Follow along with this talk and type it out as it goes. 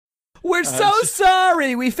We're so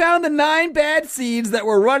sorry. We found the 9 bad seeds that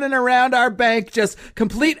were running around our bank, just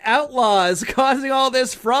complete outlaws causing all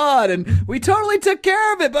this fraud, and we totally took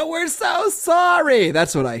care of it, but we're so sorry.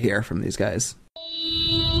 That's what I hear from these guys.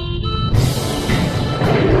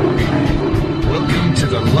 Welcome to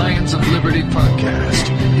the Lions of Liberty podcast.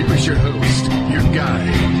 Here's your host, your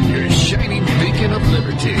guide, your shining beacon of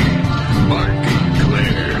liberty, Marc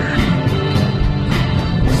Clair.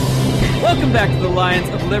 Welcome back to the Lions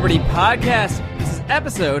of Liberty podcast. This is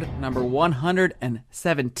episode number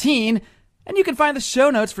 117, and you can find the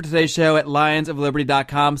show notes for today's show at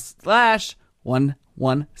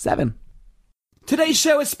lionsofliberty.com/117. Today's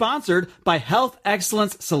show is sponsored by Health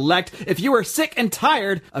Excellence Select. If you are sick and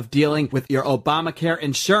tired of dealing with your Obamacare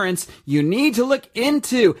insurance, you need to look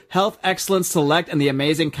into Health Excellence Select and the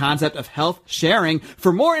amazing concept of health sharing.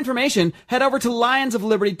 For more information, head over to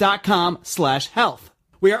lionsofliberty.com/health.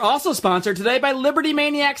 We are also sponsored today by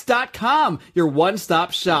LibertyManiacs.com, your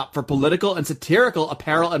one-stop shop for political and satirical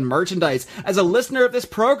apparel and merchandise. As a listener of this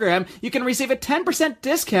program, you can receive a 10%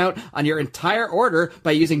 discount on your entire order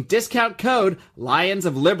by using discount code Lions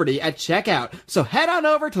of Liberty at checkout. So head on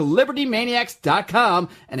over to LibertyManiacs.com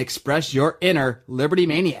and express your inner Liberty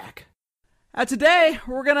Maniac. Today,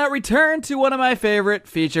 we're going to return to one of my favorite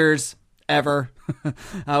features ever.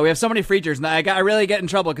 We have so many features, and I really get in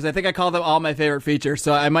trouble because I think I call them all my favorite features,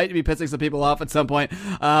 so I might be pissing some people off at some point.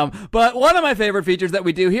 But one of my favorite features that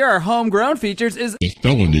we do here, our homegrown features, is the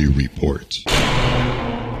Felony Report.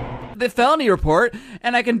 The Felony Report,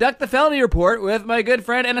 and I conduct the Felony Report with my good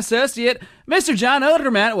friend and associate, Mr. John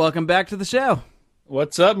Odermatt. Welcome back to the show.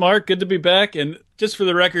 What's up, Mark? Good to be back. And just for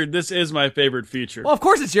the record, this is my favorite feature. Well, of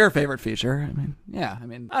course it's your favorite feature. I mean,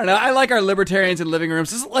 I don't know. I like our libertarians in living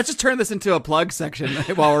rooms. Let's just turn this into a plug section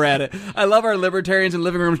while we're at it. I love our libertarians in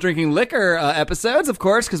living rooms drinking liquor episodes, of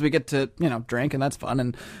course, because we get to, drink, and that's fun,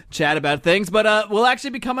 and chat about things. But we'll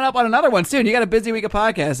actually be coming up on another one soon. You got a busy week of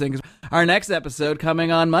podcasting. Our next episode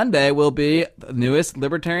coming on Monday will be the newest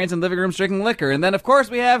libertarians in living rooms drinking liquor. And then, of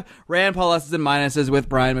course, we have Rand Paul Pluses and Minuses with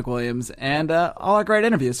Brian McWilliams and all our great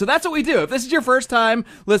interviews. So that's what we do. If this is your first time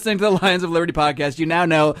listening to the Lions of Liberty podcast, you now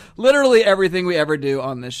know literally everything we ever do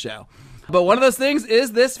on this show. But one of those things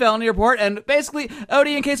is this Felony Report, and basically,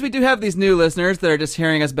 Odie, in case we do have these new listeners that are just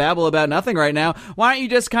hearing us babble about nothing right now, why don't you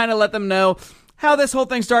just kind of let them know how this whole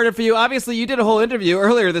thing started for you. Obviously, you did a whole interview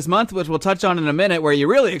earlier this month, which we'll touch on in a minute, where you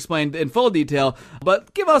really explained in full detail.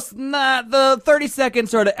 But give us the 30-second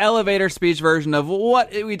sort of elevator speech version of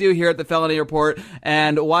what we do here at the Felony Report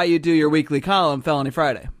and why you do your weekly column, Felony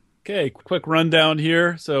Friday. Okay, quick rundown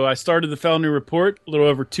here. So I started the Felony Report a little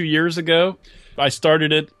over 2 years ago. I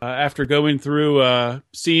started it after going through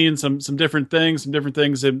seeing some different things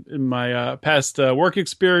in my past work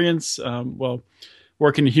experience.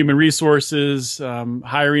 Working in human resources,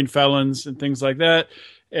 hiring felons and things like that,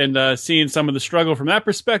 and seeing some of the struggle from that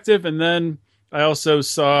perspective. And then I also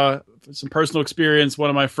saw some personal experience. One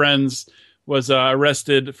of my friends was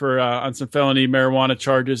arrested for on some felony marijuana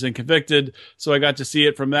charges and convicted. So I got to see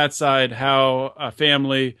it from that side, how a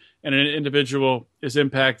family and an individual is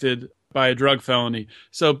impacted by a drug felony.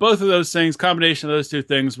 So both of those things, combination of those two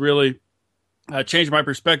things, really changed my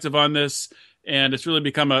perspective on this. And it's really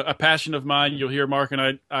become a passion of mine. You'll hear Mark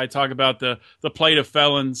and I talk about the plight of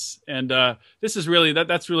felons. And this is really,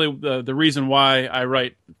 that's really the reason why I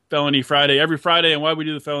write Felony Friday every Friday, and why we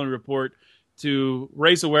do the Felony Report, to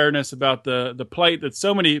raise awareness about the plight that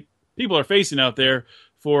so many people are facing out there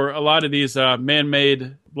for a lot of these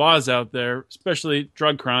man-made laws out there, especially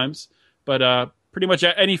drug crimes. But pretty much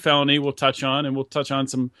any felony we'll touch on, and we'll touch on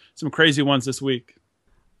some crazy ones this week.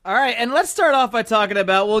 All right, and let's start off by talking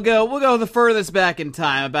about, we'll go the furthest back in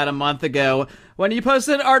time, about a month ago, when you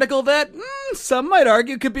posted an article that some might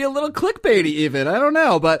argue could be a little clickbaity even. I don't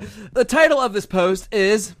know, but the title of this post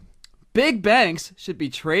is "Big Banks Should Be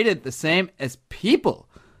Treated the Same as People."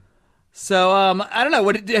 So, I don't know,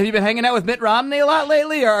 have you been hanging out with Mitt Romney a lot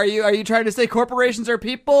lately, or are you trying to say corporations are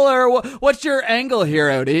people, or what's your angle here,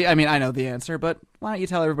 Odie? I mean, I know the answer, but why don't you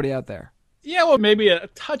tell everybody out there? Yeah, well, maybe a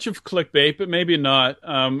touch of clickbait, but maybe not.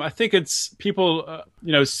 I think it's people,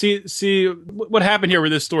 see what happened here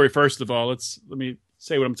with this story. First of all, let me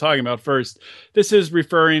say what I'm talking about first. This is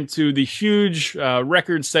referring to the huge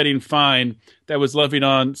record-setting fine that was levied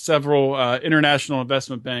on several international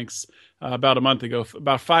investment banks about a month ago.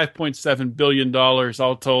 About $5.7 billion,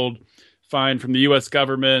 all told, fine from the U.S.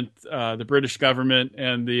 government, the British government,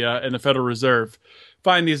 and the Federal Reserve.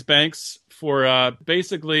 Fined these banks for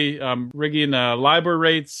basically rigging LIBOR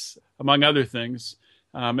rates, among other things,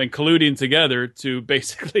 and colluding together to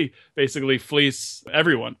basically fleece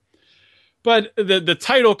everyone. But the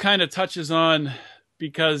title kind of touches on,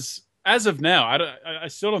 because as of now, I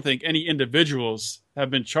still don't think any individuals have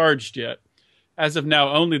been charged yet. As of now,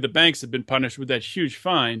 only the banks have been punished with that huge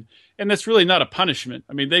fine. And that's really not a punishment.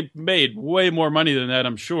 I mean, they made way more money than that,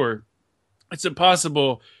 I'm sure. It's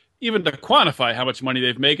impossible even to quantify how much money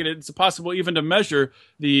they've made. And it's impossible even to measure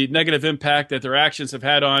the negative impact that their actions have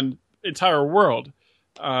had on the entire world.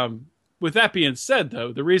 With that being said,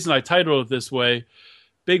 though, the reason I titled it this way,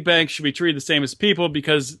 big banks should be treated the same as people,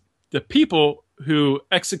 because the people who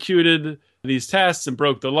executed these tasks and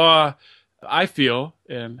broke the law, I feel,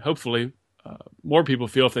 and hopefully more people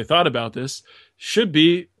feel if they thought about this, should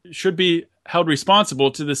be held responsible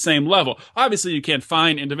to the same level. Obviously, you can't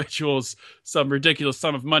fine individuals some ridiculous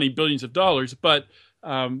sum of money, billions of dollars, but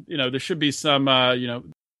there should be some,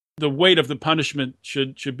 the weight of the punishment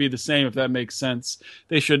should be the same, if that makes sense.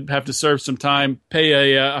 They should have to serve some time,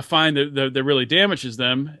 pay a fine that really damages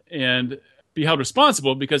them, and be held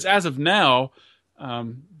responsible, because as of now,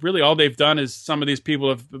 really all they've done is some of these people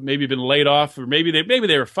have maybe been laid off, or maybe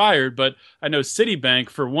they were fired. But I know Citibank,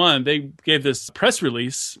 for one, they gave this press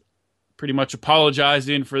release pretty much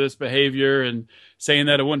apologizing for this behavior and saying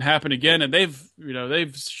that it wouldn't happen again. And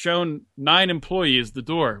they've shown 9 employees the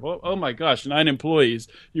door. Well, oh my gosh, 9 employees.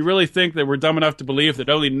 You really think that we're dumb enough to believe that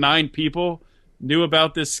only 9 people knew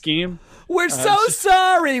about this scheme? We're so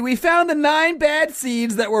sorry. We found the 9 bad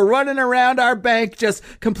seeds that were running around our bank, just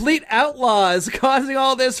complete outlaws causing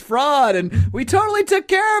all this fraud, and we totally took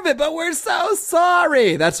care of it, but we're so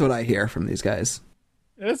sorry. That's what I hear from these guys.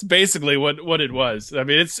 That's basically what it was. I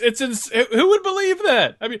mean, it's who would believe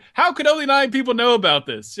that? I mean, how could only 9 people know about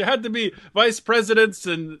this? You had to be vice presidents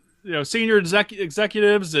and senior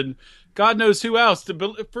executives and God knows who else.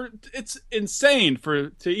 It's insane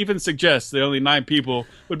to even suggest that only 9 people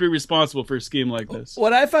would be responsible for a scheme like this.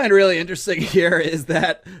 What I find really interesting here is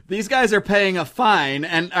that these guys are paying a fine,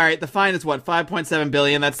 and all right, the fine is what, $5.7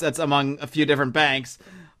 billion. That's among a few different banks.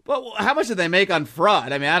 But how much did they make on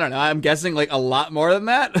fraud? I mean, I don't know. I'm guessing like a lot more than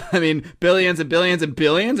that. I mean, billions and billions and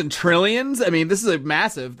billions and trillions. I mean, this is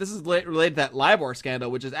massive. This is related to that LIBOR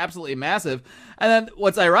scandal, which is absolutely massive. And then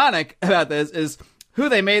what's ironic about this is who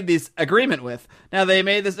they made this agreement with. Now, they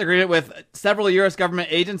made this agreement with several U.S. government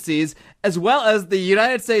agencies, as well as the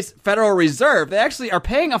United States Federal Reserve. They actually are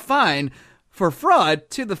paying a fine for fraud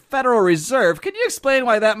to the Federal Reserve. Can you explain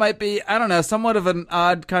why that might be, I don't know, somewhat of an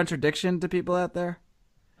odd contradiction to people out there?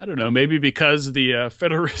 I don't know, maybe because the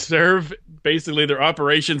Federal Reserve, basically their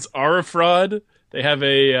operations are a fraud. They have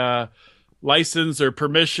a license or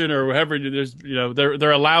permission or whatever.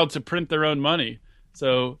 They're allowed to print their own money.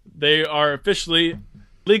 So they are officially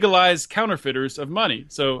legalized counterfeiters of money.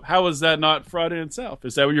 So how is that not fraud in itself?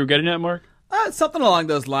 Is that what you were getting at, Mark? Something along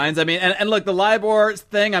those lines. I mean, and look, the LIBOR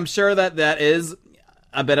thing, I'm sure that is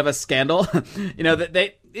a bit of a scandal.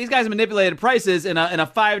 These guys manipulated prices in a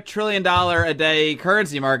 $5 trillion a day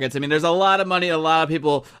currency markets. I mean, there's a lot of money, a lot of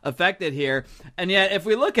people affected here. And yet, if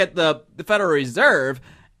we look at the Federal Reserve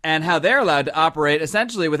and how they're allowed to operate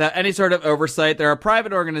essentially without any sort of oversight, they're a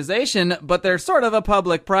private organization, but they're sort of a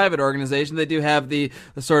public-private organization. They do have the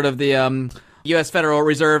U.S. Federal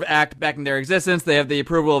Reserve Act backing their existence. They have the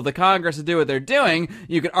approval of the Congress to do what they're doing.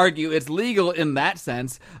 You could argue it's legal in that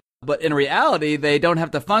sense. But in reality, they don't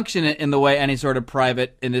have to function in the way any sort of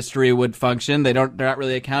private industry would function. They're not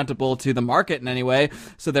really accountable to the market in any way.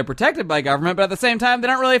 So they're protected by government, but at the same time, they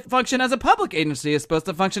don't really function as a public agency is supposed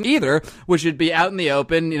to function either, which should be out in the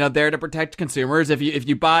open, there to protect consumers if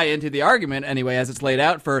you buy into the argument anyway, as it's laid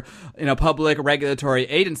out for, public regulatory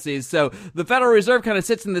agencies. So the Federal Reserve kind of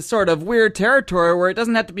sits in this sort of weird territory where it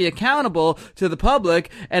doesn't have to be accountable to the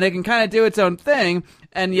public and it can kind of do its own thing.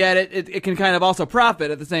 And yet it can kind of also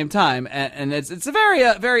profit at the same time. And it's a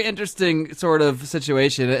very interesting sort of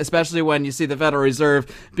situation, especially when you see the Federal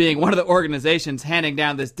Reserve being one of the organizations handing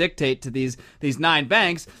down this dictate to these 9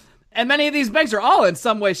 banks. And many of these banks are all in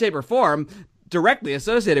some way, shape, or form directly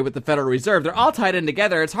associated with the Federal Reserve. They're all tied in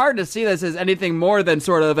together. It's hard to see this as anything more than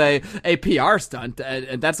sort of a PR stunt,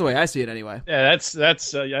 and that's the way I see it anyway. Yeah,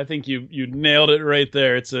 that's. I think you nailed it right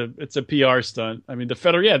there. It's a PR stunt. I mean, the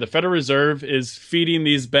Federal Reserve is feeding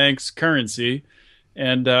these banks currency,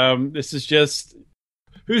 and this is just.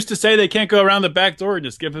 Who's to say they can't go around the back door and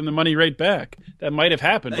just give them the money right back? That might have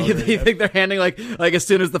happened. You think they're handing like as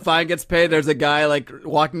soon as the fine gets paid, there's a guy like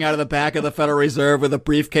walking out of the back of the Federal Reserve with a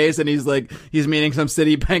briefcase, and he's meeting some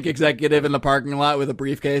Citibank executive in the parking lot with a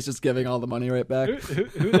briefcase, just giving all the money right back.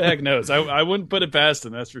 Who the heck knows? I wouldn't put it past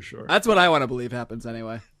him. That's for sure. That's what I want to believe happens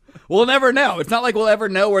anyway. We'll never know. It's not like we'll ever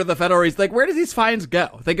know where the Federal Reserve, like, where do these fines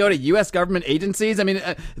go? They go to U.S. government agencies? I mean,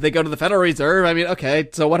 they go to the Federal Reserve. I mean, okay,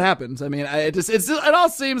 so what happens? I mean, it all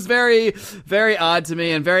seems very, very odd to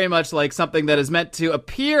me, and very much like something that is meant to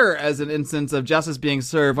appear as an instance of justice being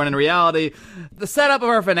served, when in reality, the setup of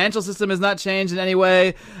our financial system has not changed in any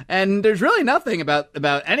way, and there's really nothing about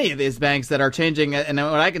any of these banks that are changing. And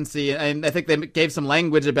what I can see, and I think they gave some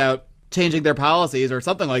language about changing their policies or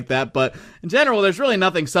something like that, but in general, there's really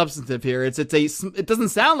nothing substantive here. It doesn't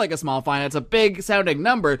sound like a small fine. It's a big sounding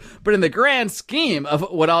number, but in the grand scheme of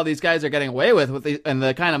what all these guys are getting away with and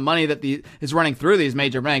the kind of money that is running through these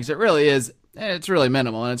major banks, it really is. It's really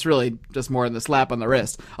minimal, and it's really just more than the slap on the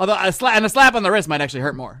wrist. Although a slap on the wrist might actually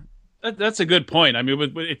hurt more. That's a good point. I mean,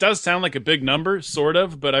 it does sound like a big number, sort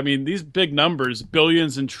of, but I mean, these big numbers,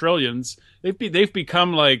 billions and trillions, they've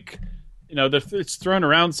become like, you know, it's thrown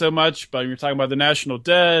around so much, but you're talking about the national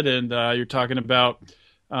debt, and you're talking about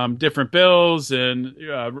different bills, and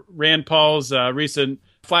Rand Paul's recent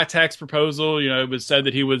flat tax proposal. You know, it was said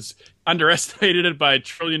that he was underestimated it by $1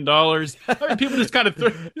 trillion. I mean, people just kind of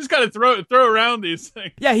throw around these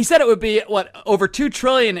things. Yeah, he said it would be over $2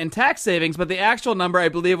 trillion in tax savings, but the actual number I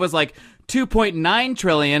believe was like $2.9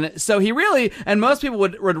 trillion. So he really, and most people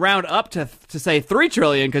would round up to say $3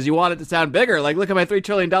 trillion because you want it to sound bigger. Like, look at my $3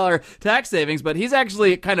 trillion tax savings. But he's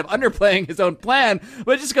actually kind of underplaying his own plan.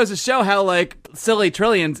 But it just goes to show how like silly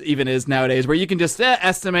trillions even is nowadays, where you can just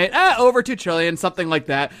estimate over $2 trillion, something like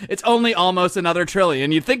that. It's only almost another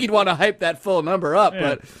trillion. You'd think you'd want to hype that full number up, yeah.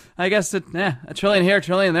 But I guess a trillion here, a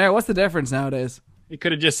trillion there. What's the difference nowadays? He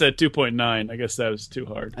could have just said 2.9. I guess that was too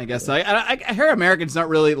hard. I guess so. I hear Americans don't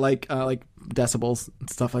really like decibels and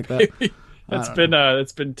stuff like that.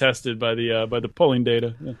 That's been tested by the polling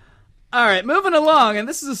data. Yeah. All right, moving along, and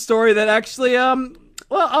this is a story that actually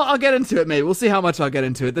well, I'll get into it. Maybe we'll see how much I'll get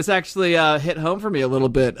into it. This actually hit home for me a little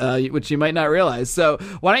bit, which you might not realize. So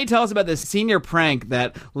why don't you tell us about this senior prank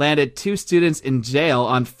that landed 2 students in jail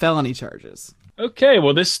on felony charges? Okay,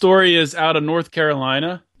 well, this story is out of North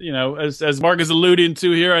Carolina. You know, as Mark is alluding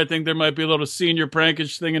to here, I think there might be a little senior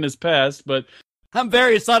prankish thing in his past, but I'm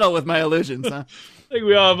very subtle with my allusions, huh? I think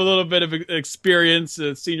we all have a little bit of experience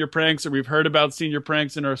with senior pranks, or we've heard about senior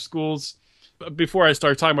pranks in our schools. But before I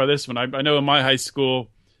start talking about this one, I know in my high school,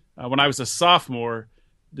 when I was a sophomore,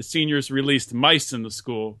 the seniors released mice in the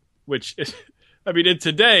school, which, I mean,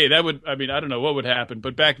 today, that would, I mean, I don't know what would happen,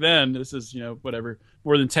 but back then, this is, you know, whatever,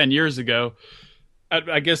 more than 10 years ago,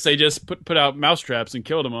 I guess they just put out mouse traps and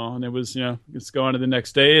killed them all. And it was, you know, just go on to the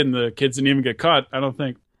next day, and the kids didn't even get caught, I don't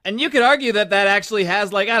think. And you could argue that actually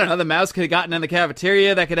has, like, I don't know, the mouse could have gotten in the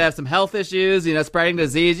cafeteria, that could have some health issues, you know, spreading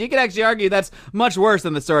disease. You could actually argue that's much worse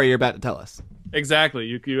than the story you're about to tell us. Exactly.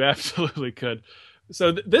 You absolutely could.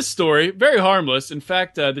 So this story, very harmless. In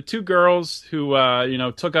fact, the 2 girls who, you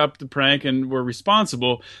know, took up the prank and were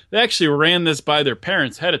responsible, they actually ran this by their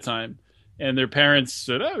parents ahead of time. And their parents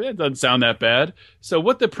said, oh, it doesn't sound that bad. So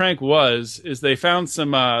what the prank was is they found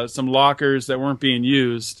some lockers that weren't being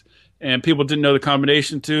used, and people didn't know the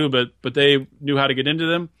combination to, but they knew how to get into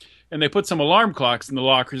them. And they put some alarm clocks in the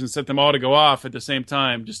lockers and set them all to go off at the same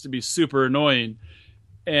time, just to be super annoying.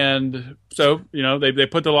 And so, you know, they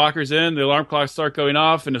put the lockers in, the alarm clocks start going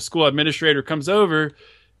off, and the school administrator comes over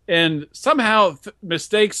and somehow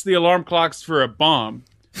mistakes the alarm clocks for a bomb.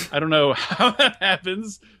 I don't know how that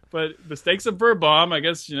happens, but mistakes them for a bomb, I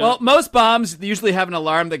guess. You know. Well, most bombs usually have an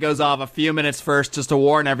alarm that goes off a few minutes first just to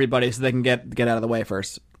warn everybody so they can get out of the way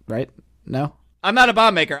first, right? No? I'm not a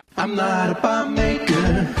bomb maker. I'm not a bomb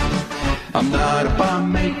maker. I'm not a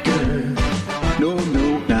bomb maker. No,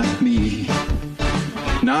 not me.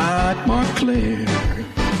 Not Marc Clair.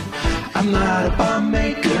 I'm not a bomb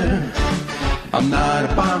maker. I'm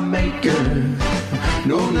not a bomb maker.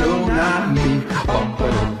 No, not me. Bum,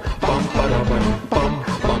 ba-dum, bum, ba-dum, bum,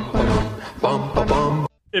 bum, ba-dum, bum, ba-bum.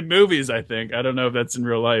 In movies, I think. I don't know if that's in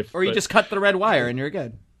real life. Or you just cut the red wire and you're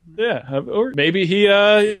good. Yeah, or maybe he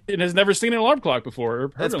has never seen an alarm clock before. Or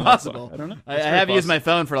heard That's an alarm possible. Clock. I don't know. I have used my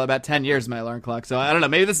phone for about 10 years, my alarm clock, so I don't know.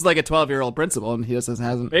 Maybe this is like a 12-year-old principal, and he just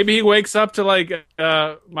hasn't. Maybe he wakes up to like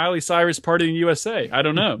Miley Cyrus Party in USA. I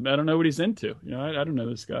don't know. I don't know what he's into. You know, I don't know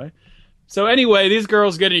this guy. So anyway, these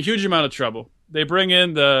girls get in a huge amount of trouble. They bring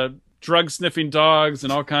in the drug-sniffing dogs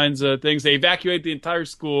and all kinds of things. They evacuate the entire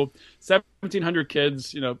school. 1,700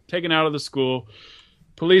 kids, you know, taken out of the school.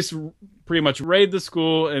 Police pretty much raid the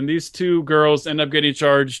school, and these 2 girls end up getting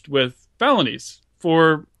charged with felonies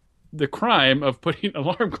for the crime of putting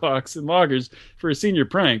alarm clocks in lockers for a senior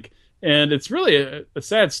prank. And it's really a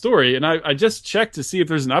sad story. And I just checked to see if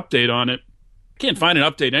there's an update on it. Can't find an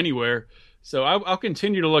update anywhere. So I'll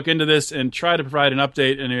continue to look into this and try to provide an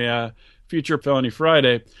update in a future Felony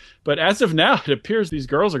Friday. But as of now, it appears these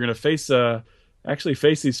girls are going to actually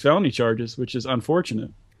face these felony charges, which is unfortunate.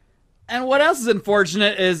 And what else is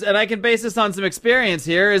unfortunate is, and I can base this on some experience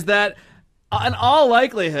here, is that in all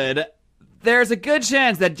likelihood, there's a good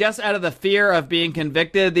chance that just out of the fear of being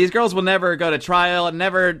convicted, these girls will never go to trial and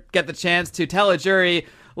never get the chance to tell a jury,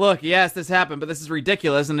 look, yes, this happened, but this is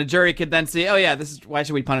ridiculous. And the jury could then see, oh yeah, why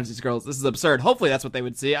should we punish these girls? This is absurd. Hopefully that's what they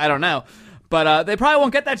would see. I don't know. But they probably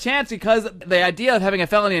won't get that chance because the idea of having a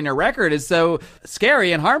felony in your record is so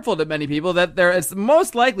scary and harmful to many people that it's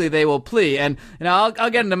most likely they will plea. And I'll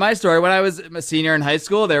get into my story. When I was a senior in high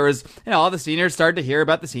school, there was all the seniors started to hear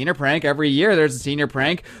about the senior prank. Every year there's a senior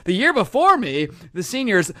prank. The year before me, the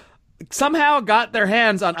seniors somehow got their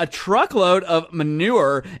hands on a truckload of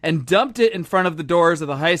manure and dumped it in front of the doors of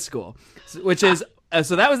the high school, which is.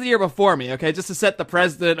 So that was the year before me, okay, just to set the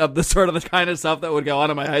precedent of the sort of the kind of stuff that would go on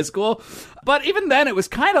in my high school. But even then, it was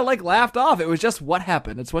kind of like laughed off. It was just what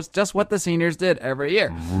happened. It's just what the seniors did every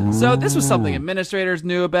year. So this was something administrators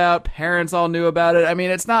knew about, parents all knew about it. I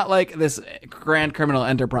mean, it's not like this grand criminal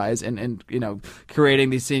enterprise in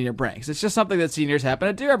creating these senior pranks. It's just something that seniors happen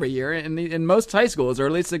to do every year in most high schools, or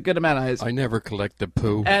at least a good amount of high schools. I never collected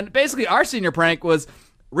poo. And basically, our senior prank was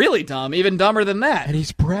really dumb, even dumber than that. And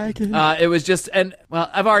he's bragging. It was just,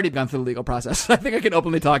 I've already gone through the legal process. I think I can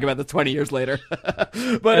openly talk about this 20 years later.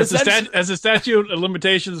 But as the statute of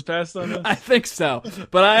limitations passed on this? I think so.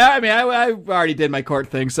 But I already did my court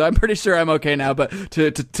thing, so I'm pretty sure I'm okay now. But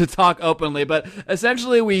to talk openly, but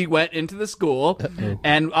essentially we went into the school,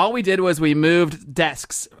 and all we did was we moved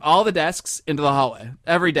desks, all the desks into the hallway,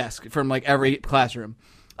 every desk from like every classroom.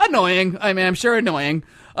 Annoying. I mean, I'm sure annoying.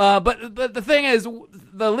 But the thing is,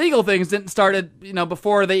 the legal things didn't started,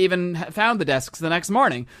 before they even found the desks the next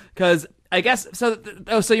morning. Because I guess, so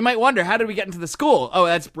you might wonder, how did we get into the school? Oh,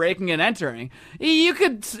 that's breaking and entering. You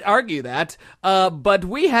could argue that, but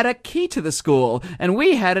we had a key to the school, and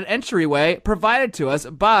we had an entryway provided to us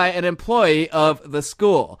by an employee of the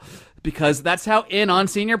school. Because that's how in on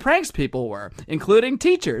senior pranks people were, including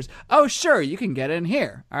teachers. Oh, sure, you can get in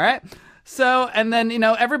here, all right? So, and then,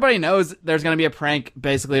 everybody knows there's going to be a prank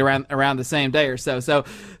basically around the same day or so. So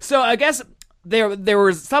I guess there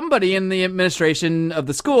was somebody in the administration of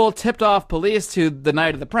the school tipped off police to the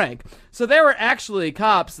night of the prank. So there were actually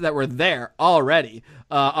cops that were there already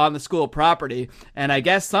on the school property. And I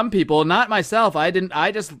guess some people, not myself, I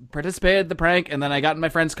just participated in the prank, and then I got in my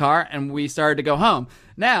friend's car and we started to go home.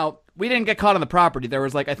 Now, we didn't get caught on the property. There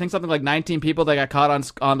was I think something like 19 people that got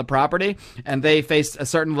caught on the property, and they faced a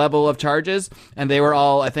certain level of charges, and they were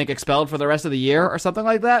all, I think, expelled for the rest of the year or something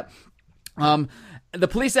like that. The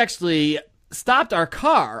police actually stopped our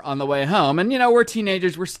car on the way home, and we're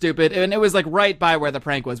teenagers, we're stupid, and it was right by where the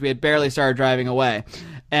prank was. We had barely started driving away.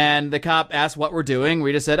 And the cop asked what we're doing.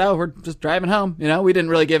 We just said, oh, we're just driving home. We didn't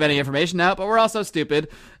really give any information out, but we're also stupid.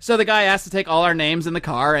 So the guy asked to take all our names in the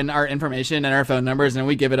car and our information and our phone numbers, and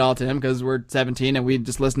we give it all to him because we're 17 and we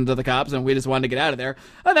just listened to the cops and we just wanted to get out of there.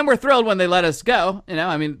 And then we're thrilled when they let us go. They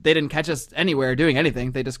didn't catch us anywhere doing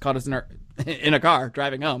anything. They just caught us in a car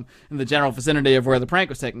driving home in the general vicinity of where the prank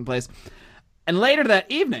was taking place. And later that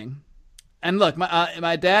evening, and look,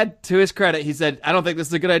 my dad, to his credit, he said, I don't think this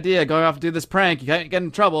is a good idea, going off to do this prank. You can't get in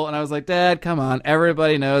trouble. And I was like, Dad, come on.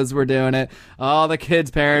 Everybody knows we're doing it. All the kids'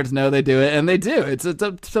 parents know they do it, and they do. It's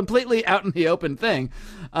a completely out in the open thing.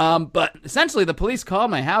 But essentially, the police called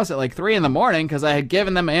my house at 3 a.m. because I had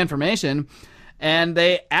given them my information, and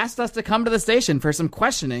they asked us to come to the station for some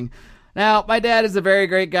questioning. Now, my dad is a very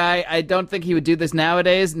great guy. I don't think he would do this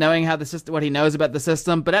nowadays, knowing how what he knows about the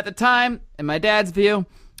system. But at the time, in my dad's view,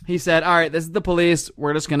 he said, all right, this is the police.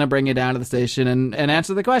 We're just going to bring you down to the station and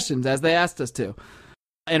answer the questions as they asked us to.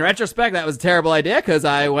 In retrospect, that was a terrible idea because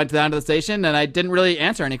I went down to the station and I didn't really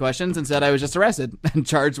answer any questions and said I was just arrested and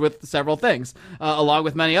charged with several things, along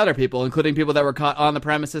with many other people, including people that were caught on the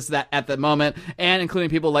premises at that moment, and including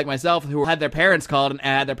people like myself who had their parents called and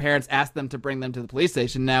had their parents ask them to bring them to the police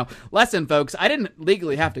station. Now, lesson, folks, I didn't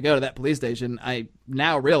legally have to go to that police station. I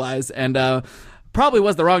now realize, and probably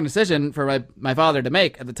was the wrong decision for my father to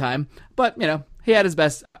make at the time, but he had his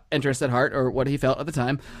best interest at heart, or what he felt at the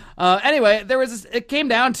time. Anyway, it came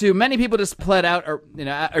down to many people just pled out, or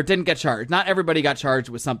didn't get charged. Not everybody got charged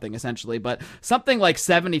with something, essentially, but something like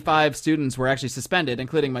 75 students were actually suspended,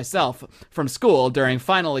 including myself, from school during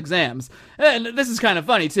final exams. And this is kind of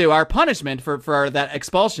funny too. Our punishment for that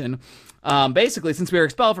expulsion Basically, since we were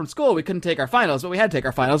expelled from school, we couldn't take our finals, but we had to take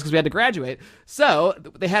our finals because we had to graduate. So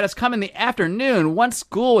they had us come in the afternoon once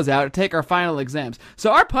school was out to take our final exams.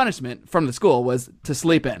 So our punishment from the school was to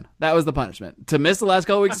sleep in. That was the punishment. To miss the last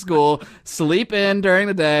couple weeks of school, sleep in during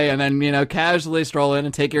the day, and then, casually stroll in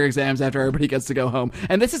and take your exams after everybody gets to go home.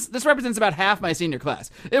 And this represents about half my senior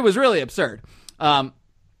class. It was really absurd.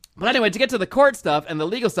 But anyway, to get to the court stuff and the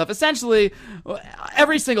legal stuff, essentially,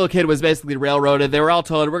 every single kid was basically railroaded. They were all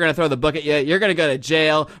told, we're going to throw the book at you. You're going to go to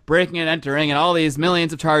jail, breaking and entering, and all these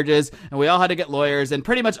millions of charges. And we all had to get lawyers. And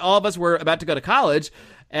pretty much all of us were about to go to college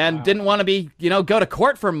and didn't want to be, go to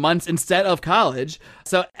court for months instead of college.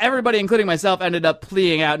 So everybody, including myself, ended up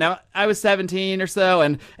pleading out. Now, I was 17 or so,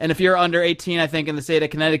 and if you're under 18, I think in the state of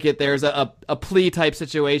Connecticut, there's a plea-type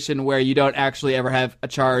situation where you don't actually ever have a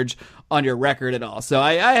charge on your record at all. So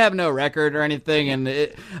I have no record or anything,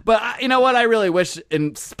 but you know what? I really wish,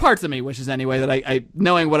 and parts of me wishes anyway, that I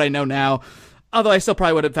knowing what I know now, although I still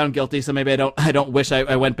probably would have found guilty, so maybe I don't wish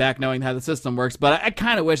I went back knowing how the system works, but I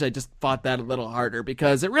kind of wish I just fought that a little harder,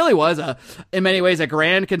 because it really was in many ways a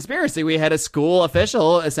grand conspiracy. We had a school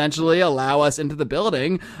official essentially allow us into the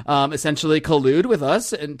building, essentially collude with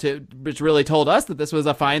us, which really told us that this was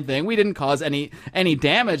a fine thing. We didn't cause any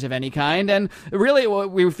damage of any kind, and really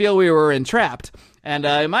we feel we were entrapped. And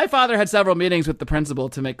my father had several meetings with the principal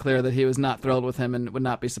to make clear that he was not thrilled with him and would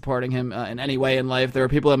not be supporting him in any way in life. There were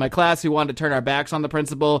people in my class who wanted to turn our backs on the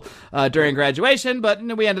principal during graduation, but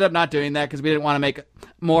we ended up not doing that because we didn't want to make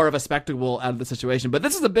more of a spectacle out of the situation. But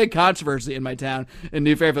this is a big controversy in my town in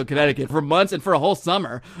New Fairfield, Connecticut, for months and for a whole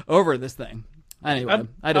summer over this thing. Anyway,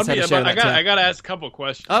 I just had to share that. I got to ask a couple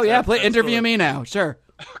questions. Oh, yeah, please interview me now. Sure.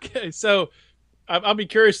 Okay, so I'll be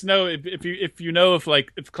curious to know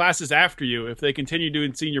if classes after you, if they continue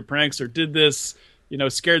doing senior pranks, or did this,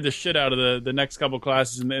 scared the shit out of the next couple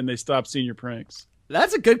classes and they stopped senior pranks.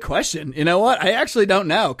 That's a good question. You know what? I actually don't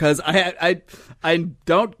know, because I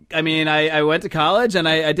went to college and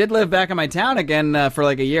I did live back in my town again for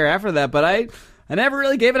like a year after that, but I never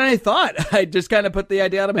really gave it any thought. I just kind of put the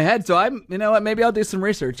idea out of my head. So maybe I'll do some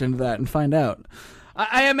research into that and find out.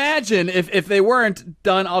 I imagine if they weren't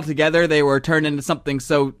done altogether, they were turned into something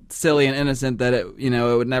so silly and innocent that it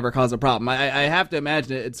would never cause a problem. I have to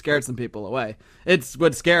imagine it scared some people away. It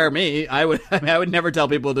would scare me. I would never tell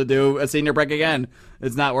people to do a senior prank again.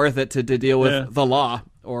 It's not worth it to deal with the law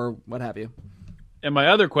or what have you. And my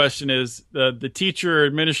other question is, the teacher or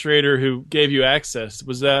administrator who gave you access,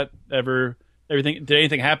 was that ever everything? Did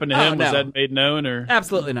anything happen to him? No. Was that made known, or?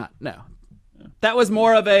 Absolutely not. No. That was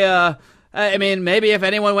more of a. Maybe if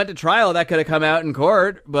anyone went to trial, that could have come out in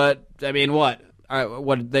court. But what?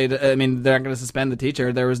 What they? They're not going to suspend the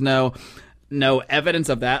teacher. There was no evidence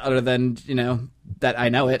of that, other than that I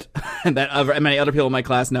know it, and that many other people in my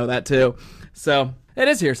class know that too. So it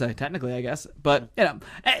is hearsay, technically, I guess. But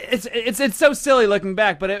it's so silly looking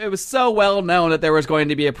back. But it was so well known that there was going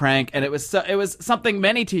to be a prank, and it was something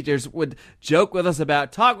many teachers would joke with us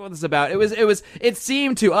about, talk with us about. It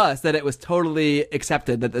seemed to us that it was totally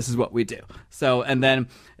accepted that this is what we do. So, and then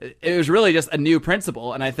it was really just a new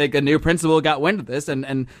principal, and I think a new principal got wind of this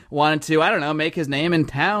and wanted to, make his name in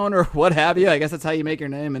town or what have you. I guess that's how you make your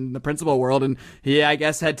name in the principal world. And he, I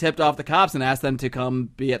guess, had tipped off the cops and asked them to come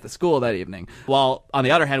be at the school that evening. While on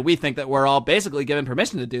the other hand, we think that we're all basically given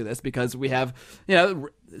permission to do this because we have,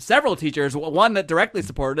 several teachers, one that directly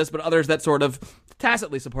supported us, but others that sort of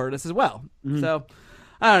tacitly supported us as well. Mm-hmm. So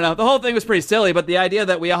I don't know. The whole thing was pretty silly, but the idea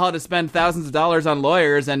that we all had to spend thousands of dollars on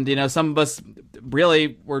lawyers and, some of us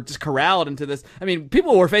really were just corralled into this.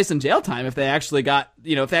 People were facing jail time if they actually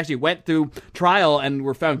if they actually went through trial and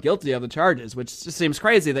were found guilty of the charges, which just seems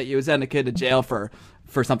crazy that you would send a kid to jail for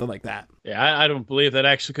something like that. Yeah, I don't believe that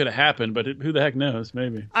actually could have happened, but who the heck knows?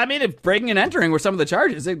 Maybe. If breaking and entering were some of the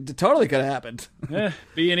charges, it totally could have happened. Yeah,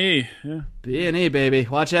 B&E. Yeah. B&E, baby.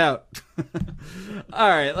 Watch out. All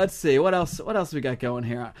right, let's see. What else we got going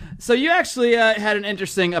here? So you actually had an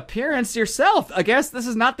interesting appearance yourself. I guess this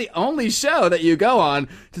is not the only show that you go on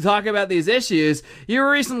to talk about these issues. You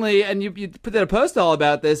were recently, and you put out a post all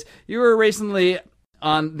about this, you were recently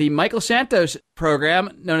on the Michael Santos program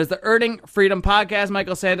known as the Earning Freedom podcast.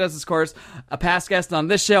 Michael Santos is, of course, a past guest on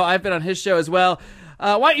this show. I've been on his show as well.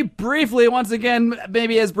 Why don't you briefly, once again,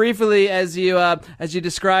 maybe as briefly as you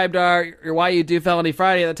described your Why You Do Felony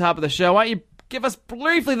Friday at the top of the show, why don't you give us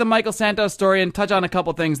briefly the Michael Santos story and touch on a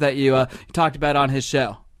couple things that you talked about on his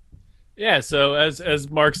show? Yeah, so as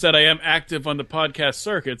Mark said, I am active on the podcast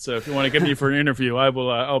circuit, so if you want to get me for an interview,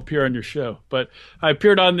 I'll appear on your show. But I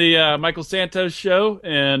appeared on the Michael Santos show,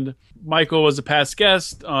 and Michael was a past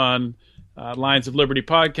guest on Lions of Liberty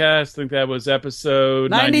podcast. I think that was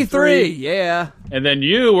episode 93. Yeah. And then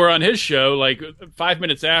you were on his show like 5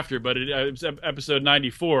 minutes after, but it was episode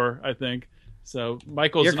 94, I think. So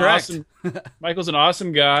Michael's You're correct. Michael's an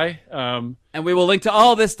awesome guy. And we will link to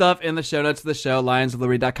all this stuff in the show notes of the show,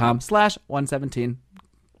 lionsofliberty.com/117.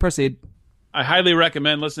 Proceed. I highly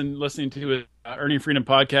recommend listening to his Earning Freedom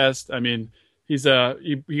podcast. I mean, he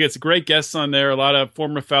gets great guests on there, a lot of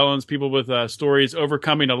former felons, people with stories,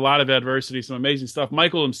 overcoming a lot of adversity, some amazing stuff.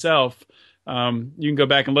 Michael himself, you can go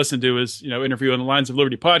back and listen to his interview on the Lions of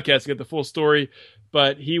Liberty podcast to get the full story.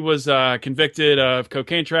 But he was convicted of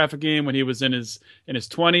cocaine trafficking when he was in his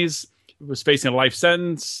 20s, was facing a life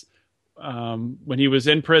sentence. When he was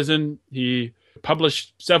in prison, he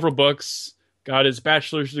published several books, got his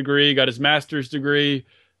bachelor's degree, got his master's degree,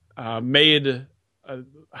 made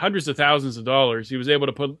hundreds of thousands of dollars. He was able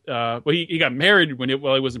to put, he got married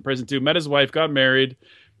while he was in prison too, met his wife, got married,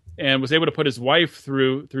 and was able to put his wife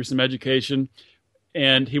through some education.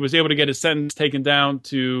 And he was able to get his sentence taken down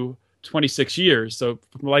to 26 years. So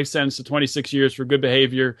from life sentence to 26 years for good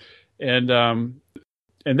behavior. And then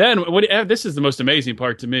this is the most amazing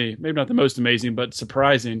part to me, maybe not the most amazing, but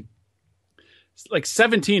surprising. It's like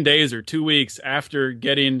 17 days or 2 weeks after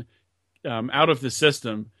getting out of the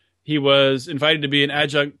system, he was invited to be an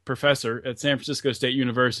adjunct professor at San Francisco State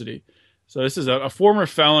University. So this is a former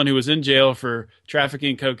felon who was in jail for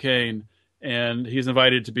trafficking cocaine, and he's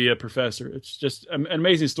invited to be a professor. It's just an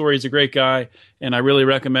amazing story. He's a great guy, and I really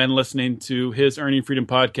recommend listening to his Earning Freedom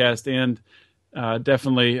podcast and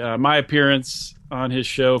definitely my appearance on his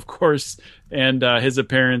show, of course, and his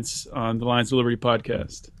appearance on the Lions of Liberty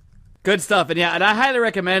podcast. Good stuff. And yeah, and I highly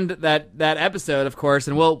recommend that episode, of course,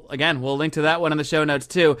 and we'll link to that one in the show notes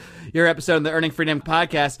too, your episode in the Earning Freedom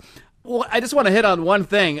podcast. Well, I just want to hit on one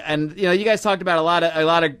thing, and you guys talked about a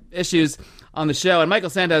lot of issues on the show, and Michael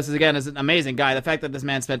Santos is an amazing guy. The fact that this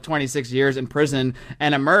man spent 26 years in prison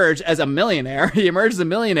and emerged as a millionaire,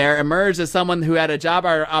 emerged as someone who had a job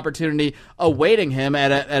opportunity awaiting him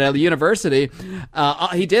at a university.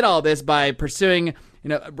 He did all this by pursuing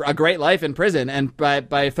a great life in prison, and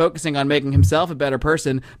by focusing on making himself a better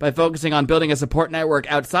person, by focusing on building a support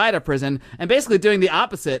network outside of prison, and basically doing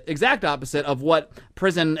the exact opposite of what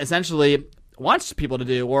prison essentially wants people to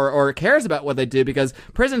do or cares about what they do, because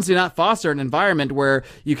prisons do not foster an environment where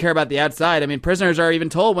you care about the outside. I mean, prisoners are even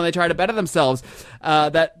told when they try to better themselves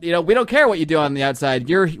that we don't care what you do on the outside.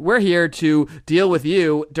 We're here to deal with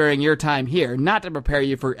you during your time here, not to prepare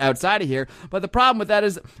you for outside of here. But the problem with that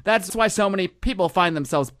is that's why so many people find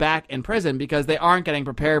themselves back in prison, because they aren't getting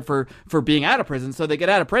prepared for being out of prison. So they get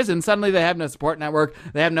out of prison, suddenly they have no support network,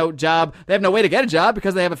 they have no job, they have no way to get a job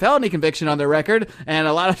because they have a felony conviction on their record, and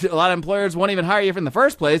a lot of employers won't even hire you in the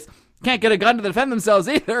first place. Can't get a gun to defend themselves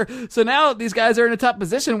either. So now these guys are in a tough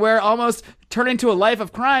position where almost turning to a life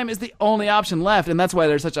of crime is the only option left, and that's why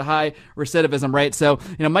there's such a high recidivism rate. So,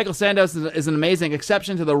 Michael Santos is an amazing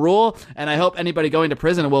exception to the rule, and I hope anybody going to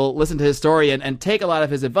prison will listen to his story and take a lot of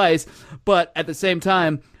his advice. But at the same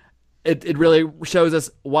time, it really shows us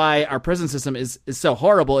why our prison system is so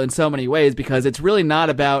horrible in so many ways, because it's really not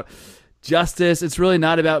about justice. It's really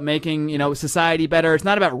not about making, society better. It's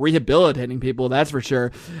not about rehabilitating people, that's for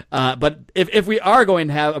sure. But if we are going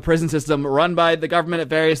to have a prison system run by the government at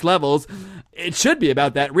various levels, it should be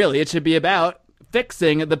about that, really. It should be about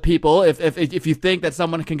fixing the people. If you think that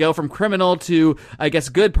someone can go from criminal to, I guess,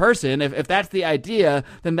 good person, if that's the idea,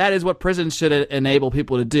 then that is what prisons should enable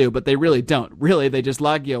people to do. But they really don't. Really, they just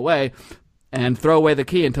lock you away and throw away the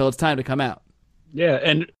key until it's time to come out. Yeah,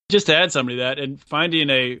 and just to add something to that, and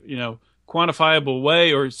finding a, quantifiable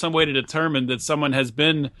way or some way to determine that someone has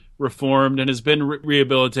been reformed and has been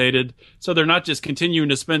rehabilitated, so they're not just continuing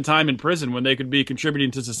to spend time in prison when they could be contributing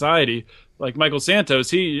to society. Like Michael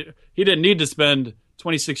Santos, he didn't need to spend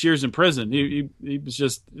 26 years in prison. He was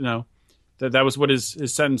just, that was what his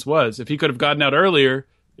sentence was. If he could have gotten out earlier,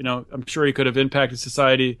 I'm sure he could have impacted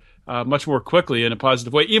society much more quickly in a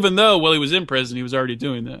positive way, even though while he was in prison, he was already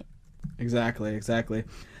doing that. Exactly.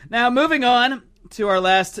 Now, moving on to our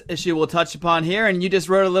last issue we'll touch upon here, and you just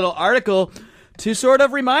wrote a little article to sort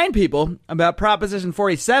of remind people about Proposition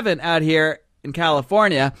 47 out here in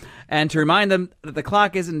California, and to remind them that the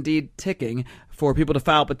clock is indeed ticking for people to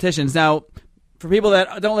file petitions. Now, for people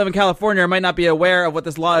that don't live in California or might not be aware of what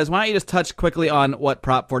this law is, why don't you just touch quickly on what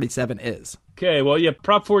Prop 47 is? Okay, well, yeah,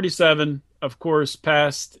 Prop 47, of course,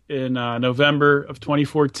 passed in November of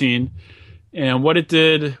 2014, and what it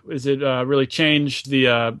did is it really changed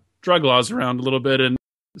the drug laws around a little bit and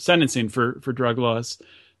sentencing for drug laws.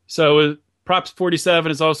 So Prop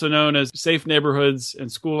 47 is also known as Safe Neighborhoods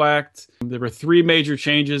and School Act. There were three major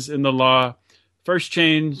changes in the law. first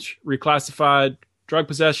change reclassified drug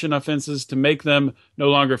possession offenses to make them no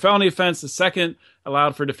longer a felony offense. The second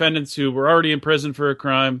allowed for defendants who were already in prison for a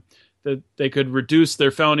crime that they could reduce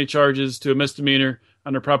their felony charges to a misdemeanor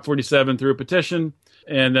under Prop 47 through a petition.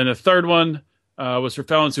 And then the third one was for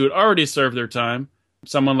felons who had already served their time.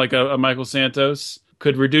 Someone like a Michael Santos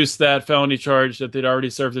could reduce that felony charge that they'd already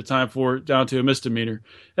served their time for down to a misdemeanor.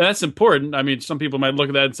 And that's important. I mean, some people might look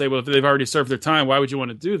at that and say, well, if they've already served their time, why would you want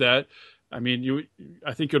to do that? I mean,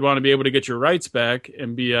 I think you'd want to be able to get your rights back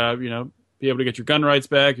and be able to get your gun rights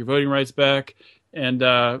back, your voting rights back, and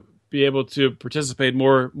be able to participate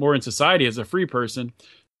more in society as a free person.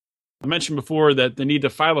 I mentioned before that the need to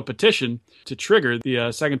file a petition to trigger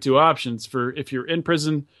the second two options for if you're in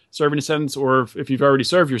prison serving a sentence or if you've already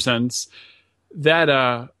served your sentence.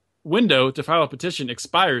 That window to file a petition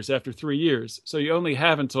expires after 3 years. So you only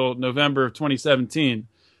have until November of 2017.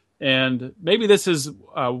 And maybe this is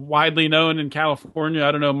widely known in California.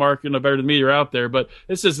 I don't know, Mark, you know better than me, you're out there, but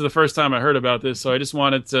this is the first time I heard about this. So I just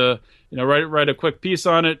wanted to, write a quick piece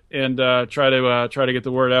on it and try to get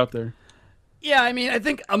the word out there. Yeah, I mean, I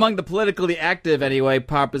think among the politically active anyway,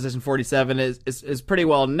 Proposition 47 is pretty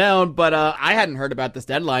well known, but I hadn't heard about this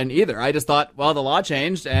deadline either. I just thought, well, the law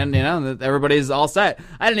changed and, everybody's all set.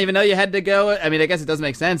 I didn't even know you had to go. I mean, I guess it doesn't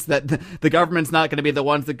make sense that the government's not going to be the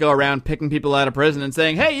ones that go around picking people out of prison and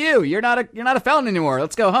saying, hey, you're not a felon anymore.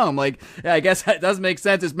 Let's go home. Like, yeah, I guess it does make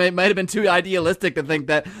sense. It might have been too idealistic to think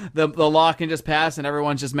that the law can just pass and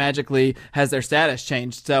everyone just magically has their status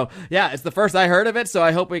changed. So, yeah, it's the first I heard of it, so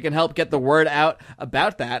I hope we can help get the word out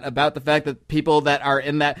about that, about the fact that people that are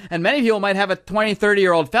in that, and many people might have a 20,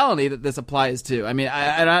 30-year-old felony that this applies to. I mean,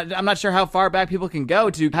 I'm not sure how far back people can go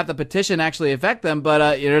to have the petition actually affect them,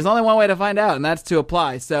 but there's only one way to find out, and that's to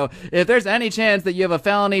apply. So if there's any chance that you have a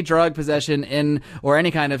felony drug possession in, or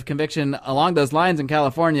any kind of conviction along those lines in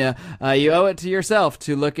California, you owe it to yourself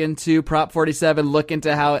to look into Prop 47, look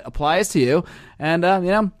into how it applies to you,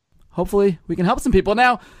 and, hopefully we can help some people.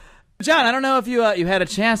 Now, John, I don't know if you had a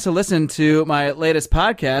chance to listen to my latest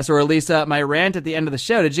podcast, or at least my rant at the end of the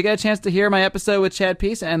show. Did you get a chance to hear my episode with Chad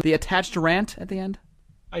Peace and the attached rant at the end?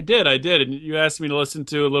 I did. And you asked me to listen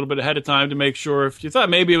to a little bit ahead of time to make sure if you thought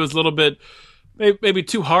maybe it was a little bit, maybe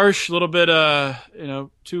too harsh, a little bit,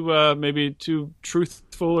 maybe too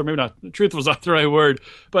truthful, or maybe not. Truthful is not the right word.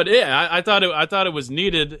 But yeah, I thought it was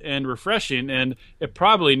needed and refreshing, and it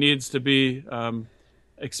probably needs to be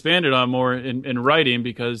expanded on more in writing,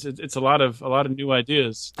 because it's a lot of new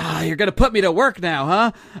ideas. You're gonna put me to work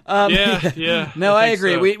now, huh? Yeah. No, I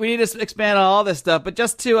agree. So. We need to expand on all this stuff, but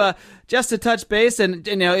just to touch base, and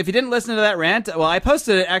if you didn't listen to that rant, well, I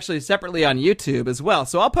posted it actually separately on YouTube as well,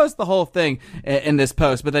 so I'll post the whole thing in this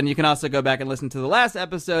post. But then you can also go back and listen to the last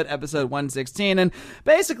episode 116, and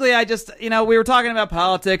basically I just we were talking about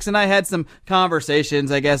politics, and I had some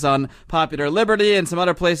conversations, I guess, on Popular Liberty and some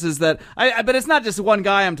other places that but it's not just one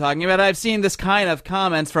guy I'm talking about. I've seen this kind of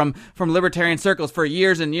comments from libertarian circles for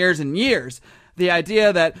years and years and years. The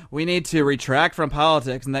idea that we need to retract from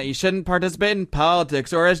politics and that you shouldn't participate in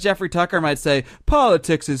politics, or as Jeffrey Tucker might say,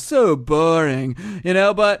 politics is so boring,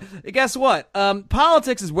 but guess what?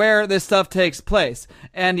 Politics is where this stuff takes place.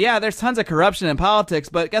 And yeah, there's tons of corruption in politics,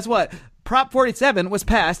 but guess what? Prop 47 was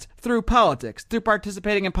passed through politics, through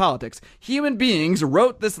participating in politics. Human beings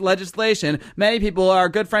wrote this legislation. Many people, our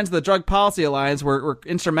good friends of the Drug Policy Alliance, were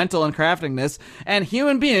instrumental in crafting this, and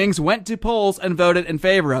human beings went to polls and voted in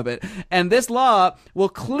favor of it. And this law will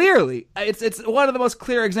clearly, it's one of the most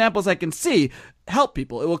clear examples I can see, help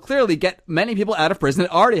people. It will clearly get many people out of prison.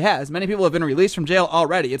 It already has. Many people have been released from jail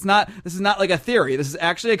already. This is not like a theory. This is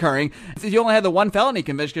actually occurring. If you only had the one felony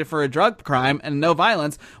conviction for a drug crime and no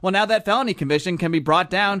violence, well, now that felony conviction can be brought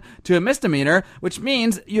down to a misdemeanor, which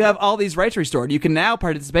means you have all these rights restored. You can now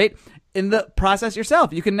participate in the process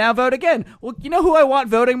yourself. You can now vote again. Well, you know who I want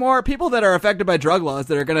voting more? People that are affected by drug laws,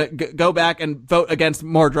 that are going to go back and vote against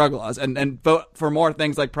more drug laws and vote for more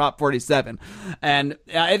things like Prop 47. And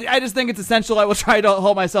I just think it's essential. I will try to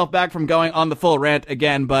hold myself back from going on the full rant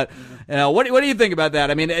again, but what do you think about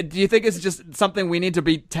that? I mean, do you think it's just something we need to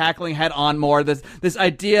be tackling head on more? This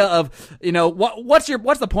idea of, what's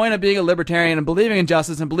the point of being a libertarian and believing in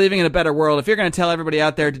justice and believing in a better world if you're going to tell everybody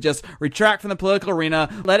out there to just retract from the political arena,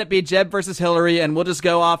 let it be Jeb versus Hillary, and we'll just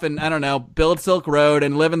go off and, I don't know, build Silk Road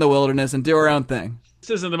and live in the wilderness and do our own thing? This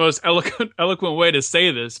isn't the most eloquent way to say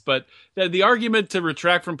this, but the argument to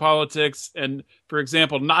retract from politics and, for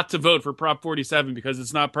example, not to vote for Prop 47 because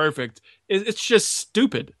it's not perfect, it's just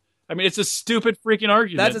stupid. I mean, it's a stupid freaking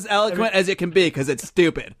argument. That's as eloquent as it can be, because it's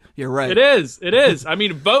stupid. You're right. It is. I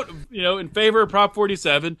mean, vote, in favor of Prop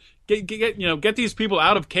 47. Get these people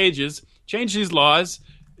out of cages. Change these laws.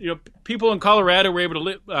 people in Colorado were able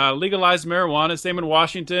to legalize marijuana, same in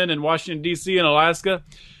Washington and Washington, D.C. and Alaska.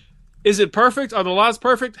 Is it perfect? Are the laws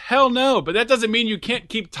perfect? Hell no. But that doesn't mean you can't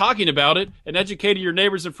keep talking about it and educating your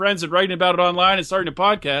neighbors and friends and writing about it online and starting a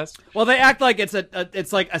podcast. Well, they act like it's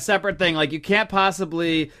like a separate thing. Like, you can't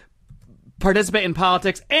possibly participate in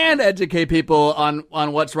politics and educate people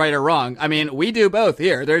on what's right or wrong. I mean, we do both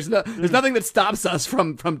here. There's nothing that stops us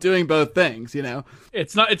from doing both things, you know?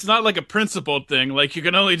 It's not like a principled thing. Like, you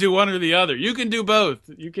can only do one or the other. You can do both.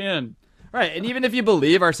 You can. Right, and even if you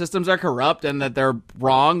believe our systems are corrupt and that they're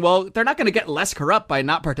wrong, well, they're not going to get less corrupt by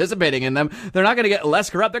not participating in them. They're not going to get less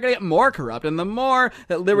corrupt. They're going to get more corrupt. And the more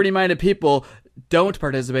that liberty-minded people don't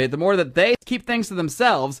participate, the more that they keep things to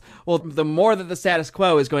themselves, well, the more that the status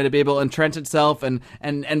quo is going to be able to entrench itself. And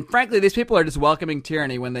frankly, these people are just welcoming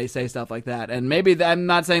tyranny when they say stuff like that. And maybe I'm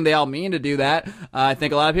not saying they all mean to do that. I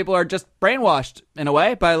think a lot of people are just brainwashed, in a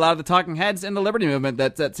way, by a lot of the talking heads in the liberty movement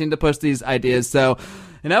that seem to push these ideas. So,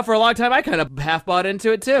 you know, for a long time, I kind of half bought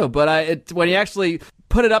into it too. But when you actually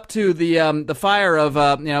put it up to the fire of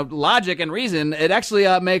logic and reason, it actually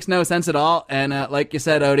makes no sense at all. And like you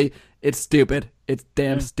said, Odie, it's stupid. It's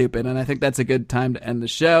damn stupid. And I think that's a good time to end the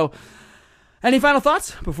show. Any final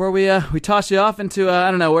thoughts before we toss you off into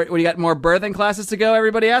I don't know, where you got more birthing classes to go?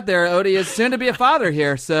 Everybody out there, Odie is soon to be a father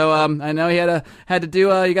here, so I know he had to do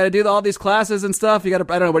you got to do all these classes and stuff. You got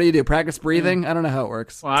to, I don't know, what do you do? Practice breathing? I don't know how it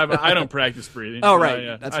works. Well, I don't practice breathing. Oh,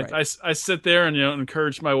 right, that's right. I sit there and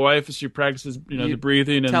encourage my wife as she practices the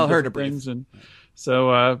breathing and tell her to breathe. Things and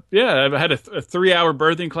so I had a 3-hour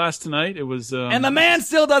birthing class tonight. It was and the man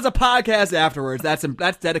still does a podcast afterwards. That's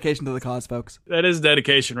dedication to the cause, folks. That is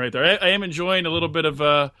dedication right there. I am enjoying a little bit of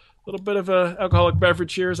alcoholic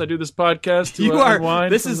beverage here as I do this podcast.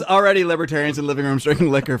 Unwind. This is already libertarians in living rooms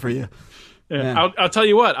drinking liquor for you. Yeah. I'll tell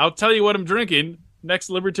you what. I'll tell you what I'm drinking.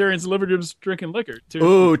 Next, libertarians in living rooms drinking liquor too.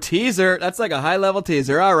 Ooh, teaser. That's like a high level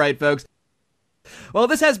teaser. All right, folks. Well,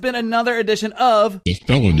 this has been another edition of The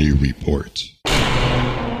Felony Report.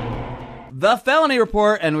 The Felony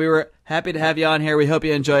Report, and we were happy to have you on here. We hope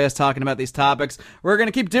you enjoy us talking about these topics. We're going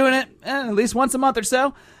to keep doing it at least once a month or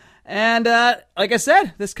so. And like I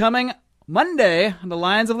said, this coming Monday on the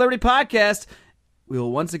Lions of Liberty podcast, we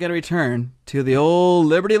will once again return to the old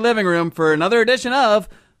Liberty Living Room for another edition of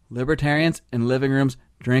Libertarians in Living Rooms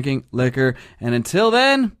Drinking Liquor. And until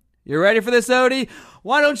then, you ready for this, Odie?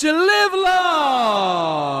 Why don't you live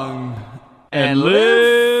long and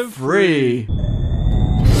live free?